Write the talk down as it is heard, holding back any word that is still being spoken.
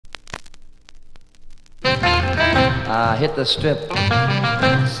I hit the strip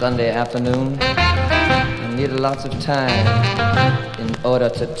Sunday afternoon. I needed lots of time in order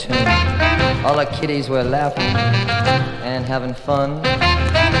to tune. All the kiddies were laughing and having fun.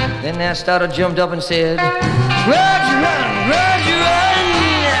 Then that starter jumped up and said, Grudge run, Grudge run.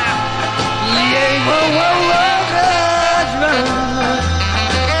 Yeah, whoa, whoa, whoa, Grudge run.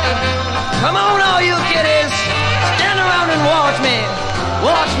 Come on, all you kiddies, stand around and watch me.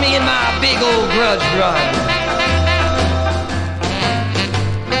 Watch me in my big old grudge run.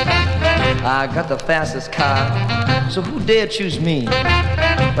 I got the fastest car, so who dare choose me?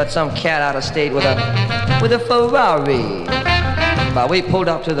 But some cat out of state with a Ferrari. But we pulled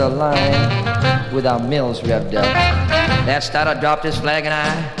up to the line with our mills revved up. That starter dropped his flag and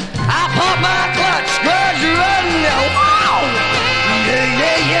I popped my clutch. Grudge run, wow! Yeah,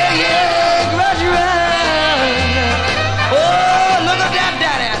 yeah, yeah, yeah, grudge run. Oh, look at that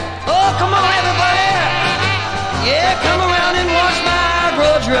daddy. Oh, come on everybody. Yeah, come around and watch my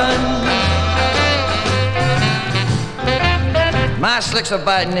grudge run. My slicks are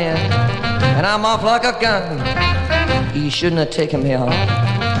biting in, and I'm off like a gun. He shouldn't have taken me off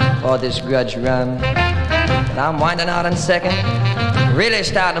for this grudge run. But I'm winding out in second, really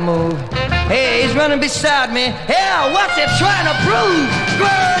starting to move. Hey, he's running beside me. Hell, what's he trying to prove?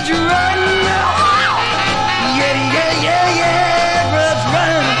 Grudge run. Yeah, yeah, yeah, yeah, grudge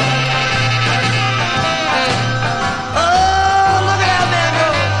run. Oh, look at that man go.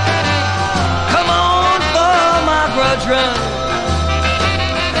 Come on for my grudge run.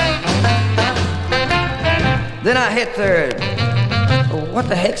 Then I hit third. Oh, what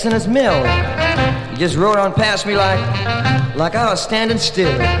the heck's in his mill? He just rode on past me like I was standing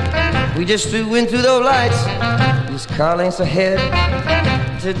still. We just went through those lights, just car lengths ahead.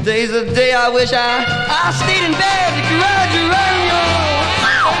 Today's the day I wish I stayed in bed. Grudge run, yo.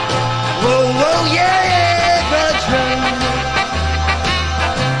 Whoa, whoa, yeah, yeah, grudge run.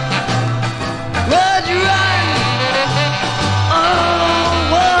 Grudge run. Oh,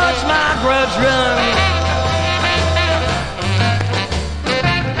 watch my grudge run.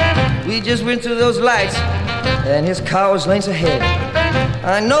 We just went through those lights, and his car was lengths ahead.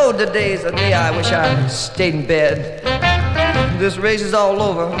 I know today's the day I wish I stayed in bed. This race is all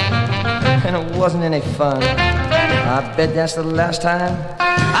over, and it wasn't any fun. I bet that's the last time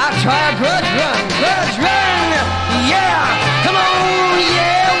I try a grudge run. Grudge run, yeah, come on,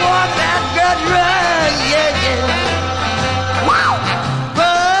 yeah, walk that grudge run, yeah.